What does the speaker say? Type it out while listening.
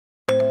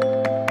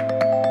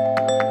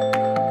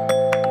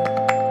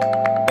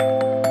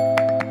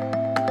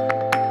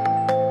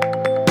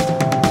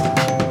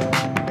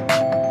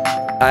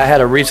I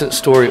had a recent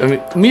story. I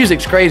mean,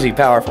 music's crazy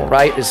powerful,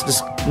 right? It's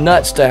just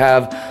nuts to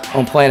have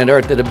on planet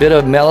Earth that a bit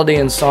of melody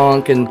and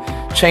song can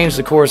change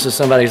the course of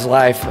somebody's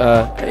life,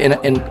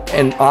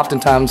 and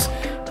oftentimes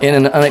in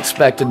an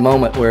unexpected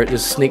moment where it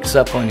just sneaks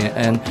up on you.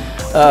 And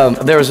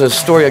there was a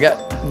story I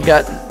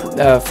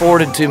got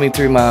forwarded to me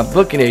through my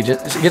booking agent.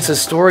 It gets a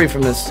story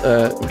from this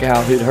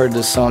gal who'd heard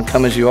this song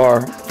 "Come As You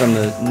Are" from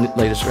the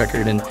latest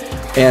record,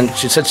 and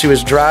she said she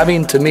was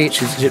driving to meet.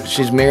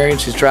 She's married.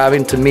 She's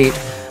driving to meet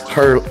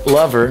her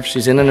lover.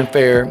 She's in an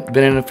affair.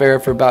 Been in an affair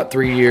for about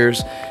 3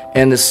 years,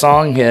 and this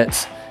song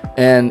hits,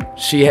 and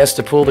she has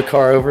to pull the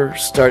car over,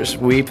 starts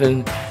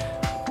weeping,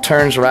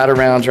 turns right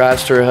around,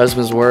 drives to her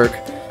husband's work,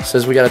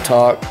 says, "We got to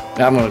talk."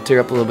 I'm going to tear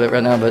up a little bit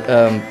right now, but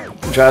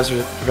drives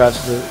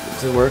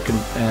to work,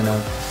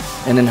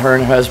 and then her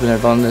and her husband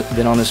have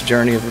been on this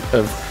journey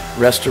of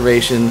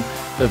restoration,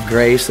 of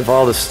grace, of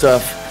all the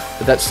stuff.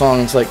 But that song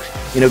is like,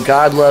 you know,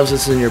 God loves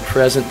us in your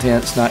present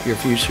tense, not your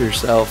future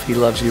self. He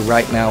loves you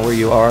right now where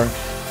you are.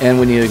 And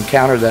when you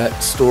encounter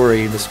that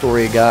story, the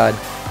story of God,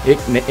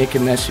 it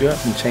can mess you up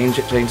and change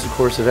the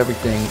course of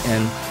everything.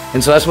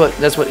 And so that's what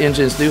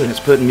NGEN's doing. It's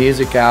putting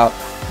music out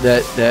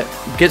that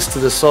gets to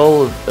the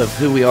soul of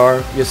who we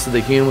are, gets to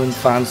the human,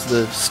 finds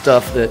the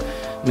stuff that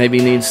maybe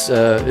needs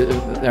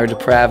our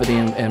depravity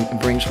and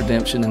brings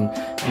redemption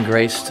and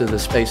grace to the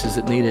spaces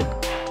that need it.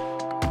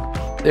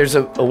 There's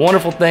a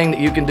wonderful thing that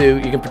you can do.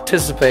 You can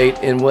participate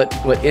in what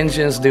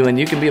NGEN's doing.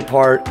 You can be a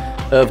part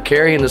of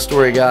carrying the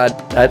story of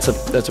God. That's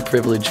a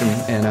privilege,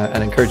 and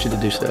I'd encourage you to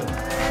do so.